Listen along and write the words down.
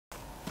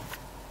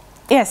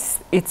Yes,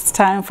 it's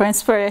time for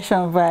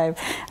Inspiration Vibe.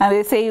 And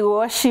they say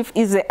worship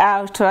is the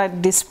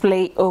outward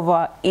display of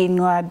our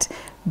inward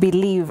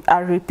belief. I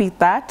repeat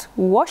that.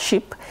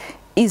 Worship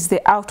is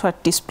the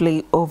outward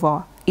display of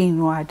our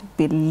inward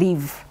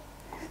belief.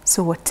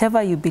 So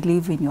whatever you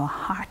believe in your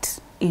heart,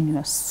 in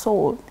your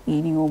soul,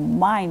 in your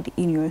mind,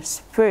 in your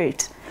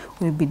spirit,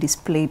 will be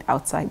displayed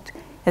outside.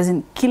 As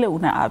in, kile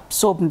una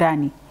absorb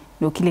ndani,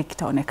 ndio kile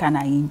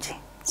kitaonekana nje.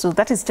 So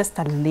that is just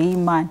a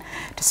layman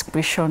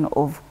description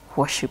of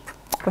worship.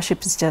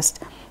 Worship is just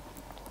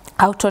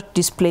outward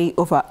display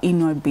of our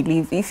inward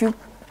belief.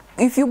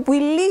 If you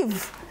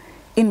believe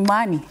in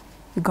money,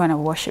 you're going to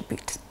worship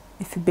it.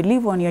 If you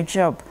believe on your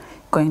job,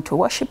 you're going to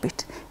worship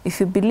it. If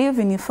you believe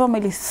in your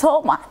family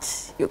so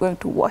much, you're going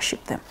to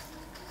worship them.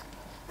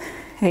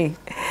 Hey,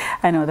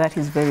 I know that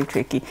is very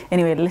tricky.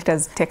 Anyway, let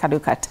us take a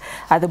look at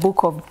the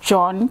book of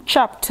John,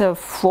 chapter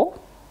 4,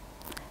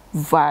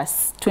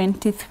 verse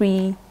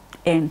 23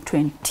 and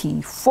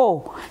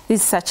 24.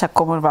 This is such a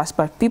common verse,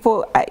 but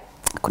people,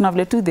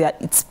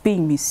 it's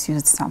being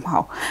misused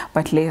somehow.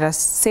 But let us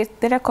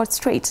set the record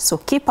straight. So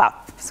keep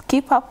up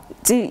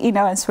in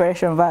our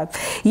Inspiration Vibe.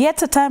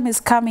 Yet a time is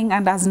coming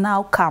and has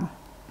now come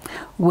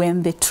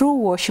when the true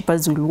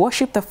worshippers will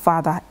worship the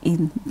Father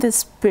in the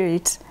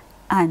Spirit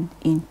and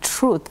in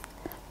truth.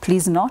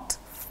 Please note,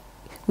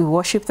 we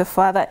worship the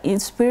Father in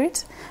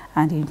spirit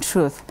and in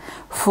truth.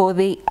 For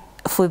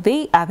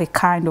they are the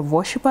kind of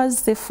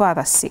worshippers the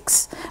Father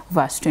seeks.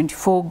 Verse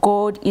 24,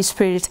 God is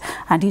spirit,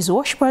 and his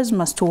worshippers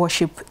must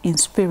worship in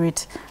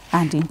spirit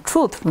and in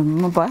truth.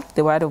 Remember,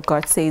 the word of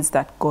God says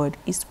that God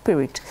is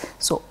spirit.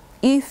 So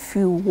if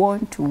you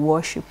want to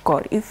worship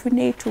God, if you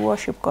need to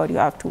worship God, you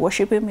have to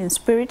worship him in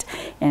spirit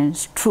and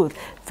in truth.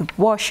 The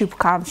worship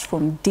comes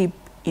from deep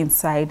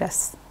inside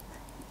us.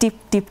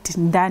 Deep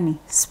ndani,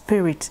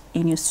 spirit,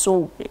 in your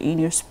soul, in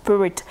your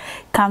spirit,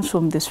 comes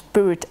from the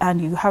spirit, and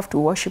you have to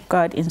worship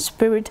God in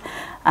spirit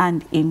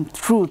and in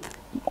truth.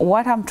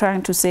 What I'm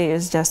trying to say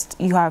is just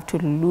you have to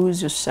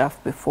lose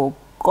yourself before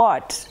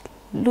God.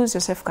 Lose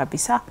yourself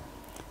kabisa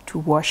to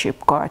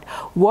worship God.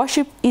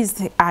 Worship is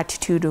the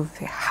attitude of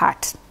the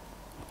heart.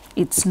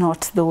 It's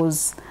not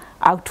those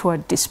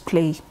outward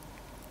display.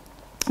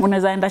 When I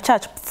was in the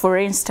church, for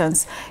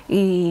instance,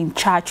 in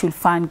church you'll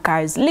find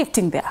guys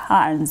lifting their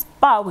hands,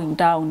 bowing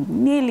down,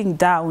 kneeling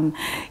down.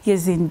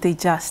 Yes, and they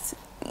just,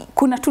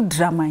 kuna tu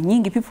drama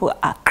nyingi, people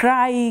are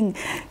crying.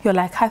 You're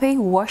like, are they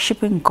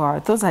worshiping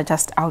God? Those are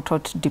just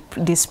outward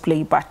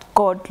display, but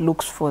God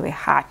looks for the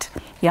heart.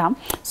 Yeah,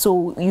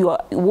 so your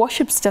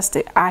worship's just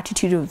the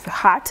attitude of the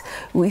heart.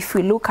 If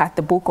we look at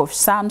the book of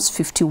Psalms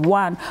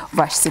 51,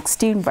 verse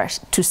 16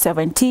 to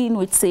 17,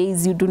 which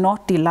says, you do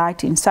not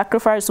delight in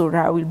sacrifice, or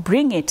I will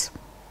bring it.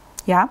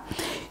 Yeah,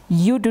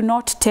 you do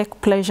not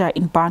take pleasure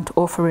in burnt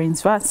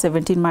offerings. Verse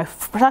 17, my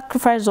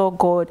sacrifice, O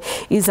God,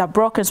 is a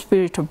broken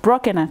spirit, a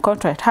broken and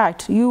contrite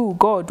heart. You,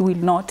 God, will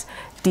not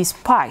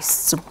despise.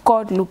 So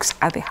God looks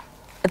at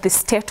the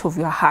state of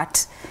your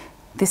heart,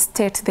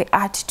 the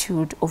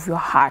attitude of your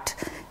heart.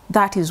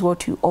 That is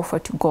what you offer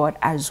to God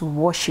as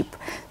worship.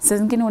 Sasa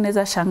zingine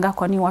unaweza shangaa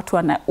kwa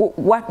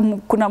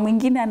nini kuna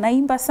mwingine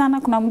anaimba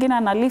sana, kuna mwingine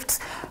ana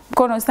lift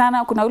mkono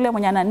sana, kuna ule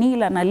mwenye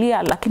ananila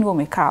analia, lakini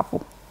wamekaa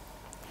hapo.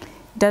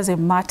 Doesn't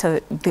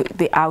matter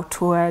the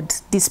outward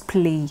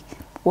display.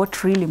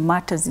 What really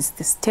matters is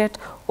the state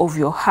of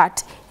your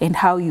heart and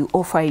how you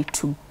offer it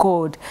to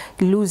God,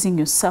 losing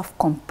yourself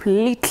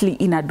completely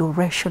in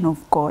adoration of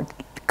God.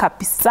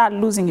 Kapisa,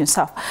 losing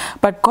yourself.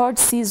 But God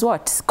sees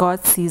what?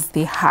 God sees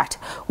the heart.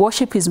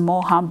 Worship is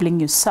more humbling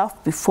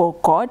yourself before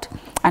God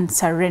and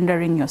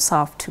surrendering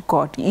yourself to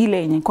God. Ile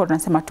yenye nilikuwa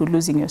nasema to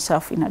losing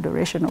yourself in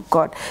adoration of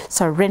God.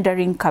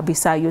 Surrendering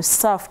kabisa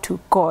yourself to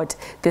God.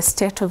 The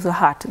state of the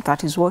heart.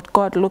 That is what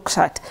God looks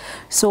at.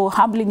 So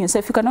humbling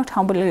yourself, you cannot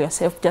humble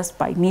yourself just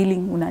by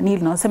kneeling.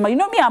 Unakneel na unasema, you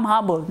know me, I'm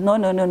humble.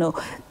 No.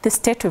 The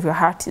state of your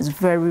heart is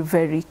very,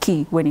 very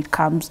key when it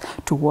comes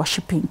to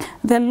worshiping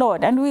the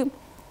Lord.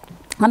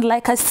 And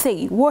like I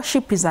say,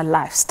 worship is a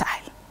lifestyle.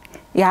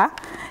 Yeah,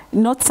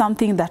 not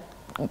something that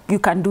you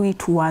can do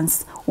it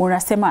once.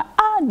 Unasema,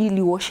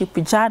 nili worship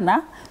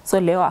jana, so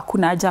leo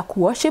hakuna haja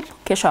kuworship,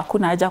 kesho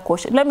hakuna haja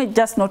kuworship. Let me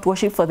just not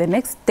worship for the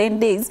next 10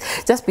 days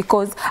just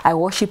because I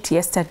worshipped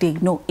yesterday.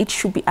 No, it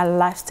should be a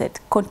lifestyle,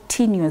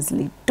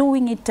 continuously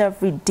doing it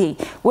every day,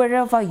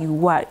 wherever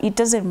you are. It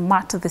doesn't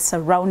matter the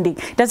surrounding.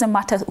 It doesn't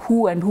matter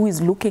who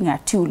is looking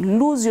at you.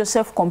 Lose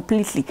yourself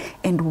completely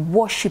and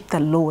worship the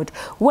Lord.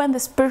 When the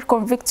Spirit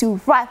convicts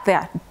you right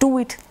there, do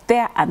it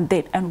there and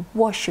then and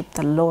worship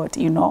the Lord,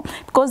 you know,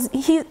 because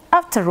he,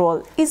 after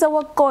all, is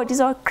our God,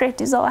 is our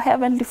creator, is our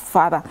heavenly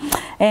Father.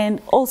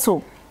 And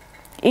also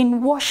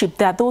in worship,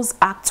 there are those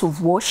acts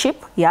of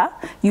worship, yeah,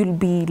 you'll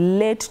be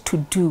led to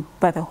do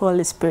by the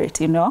Holy Spirit,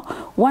 you know.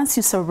 Once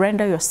you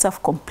surrender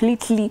yourself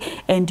completely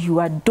and you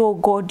adore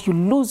God, you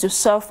lose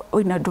yourself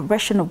in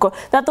adoration of God.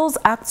 There are those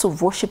acts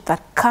of worship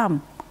that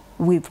come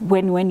with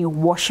when you're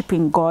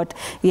worshiping God,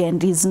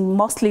 and is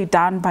mostly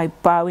done by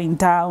bowing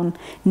down,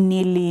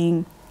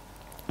 kneeling,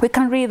 We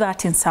can read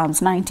that in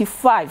Psalms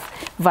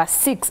 95 verse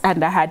 6,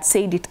 and I had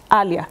said it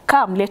earlier.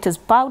 Come, let us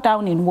bow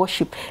down in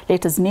worship.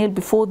 Let us kneel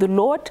before the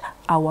Lord,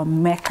 our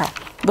Maker.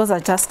 Those are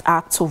just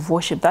acts of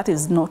worship. That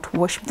is not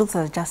worship. Those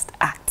are just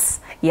acts.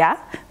 Yeah,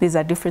 there's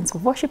a difference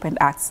of worship and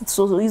acts.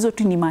 So hizo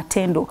tu ni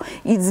matendo.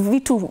 It's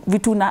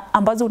vitu na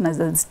ambazo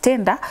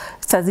unazitenda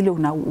saa zile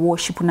una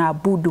worship,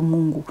 unaabudu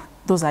Mungu.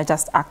 Those are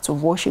just acts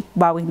of worship,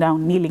 bowing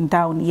down, kneeling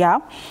down, yeah,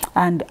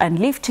 and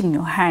lifting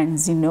your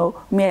hands. You know,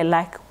 me, I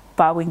like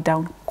bowing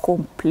down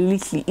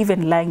completely,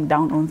 even lying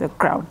down on the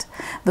ground.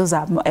 Those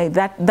are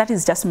that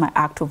is just my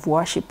act of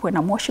worship. When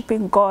I'm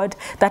worshiping God,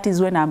 that is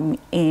when I'm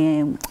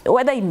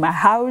whether in my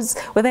house,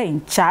 whether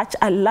in church.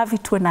 I love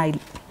it when I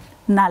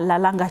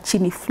nalalanga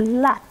chini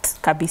flat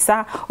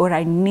kabisa, or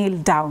I kneel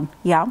down.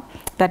 Yeah,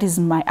 that is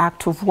my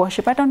act of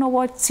worship. I don't know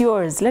what's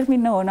yours. Let me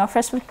know on our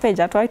Facebook page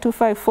at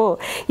Y254.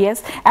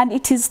 Yes, and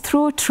it is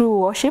through true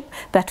worship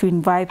that we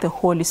invite the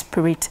Holy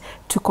Spirit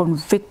to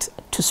convict,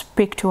 to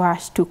speak to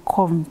us, to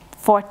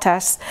comfort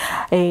us.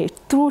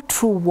 Through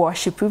true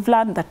worship, we've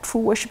learned that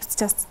true worship is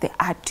just the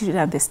attitude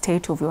and the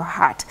state of your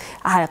heart,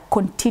 a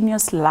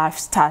continuous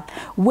lifestyle.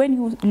 When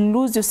you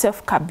lose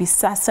yourself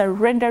kabisa,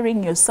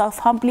 surrendering yourself,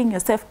 humbling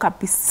yourself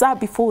kabisa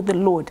before the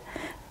Lord,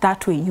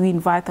 that way you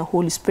invite the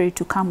Holy Spirit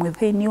to come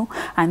within you,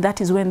 and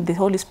that is when the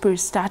Holy Spirit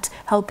starts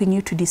helping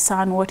you to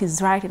discern what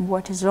is right and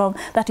what is wrong.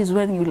 That is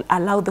when you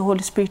allow the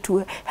Holy Spirit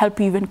to help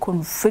you even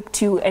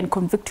convict you and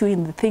convict you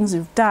in the things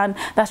you've done.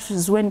 That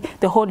is when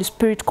the Holy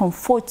Spirit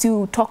comforts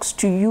you, talks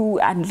to you,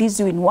 and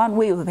leads you in one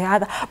way or the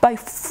other by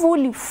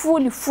fully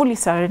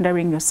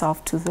surrendering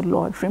yourself to the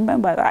Lord.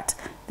 Remember that,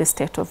 the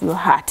state of your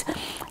heart.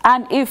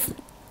 And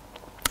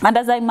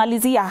as I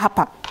malizia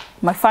hapa,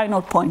 my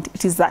final point,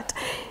 it is that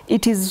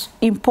it is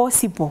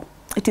impossible.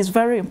 It is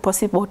very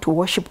impossible to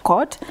worship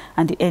God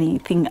and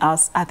anything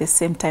else at the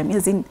same time.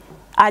 As in,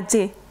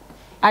 aje,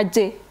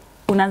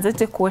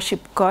 unanzete ku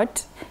worship God.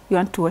 You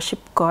want to worship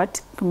God.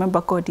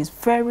 Remember, God is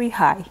very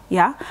high,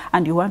 yeah?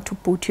 And you want to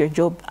put your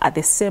job at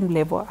the same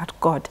level at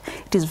God.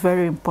 It is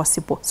very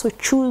impossible. So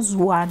choose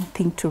one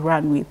thing to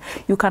run with.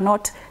 You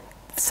cannot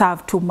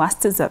serve two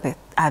masters at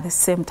the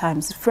same time.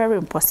 It's very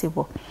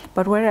impossible.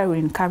 But what I will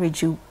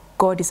encourage you,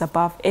 God is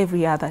above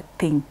every other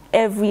thing.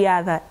 Every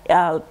other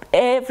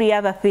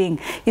thing.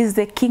 Is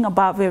the King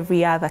above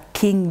every other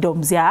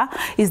kingdoms, yeah?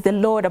 Is the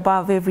Lord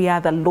above every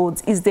other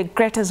lords. Is the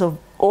greatest of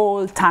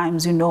all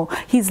times, you know.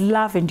 His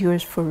love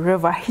endures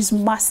forever. His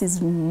mercy is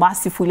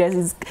merciful,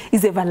 is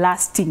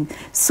everlasting.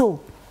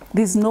 So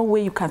there's no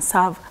way you can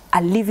serve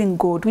a living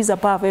God who is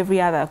above every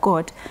other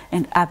God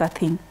and other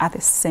thing at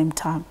the same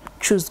time.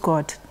 Choose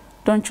God.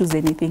 Don't choose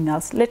anything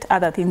else. Let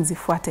other things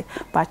ifuate,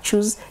 but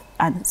choose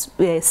and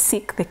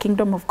seek the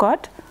kingdom of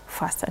God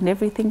first, and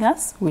everything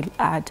else will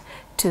add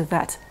to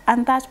that.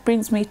 And that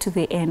brings me to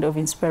the end of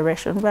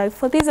Inspiration Vibe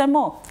for this and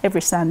more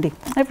every Sunday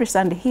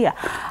here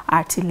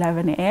at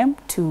 11 a.m.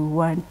 to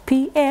 1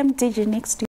 p.m. DJ next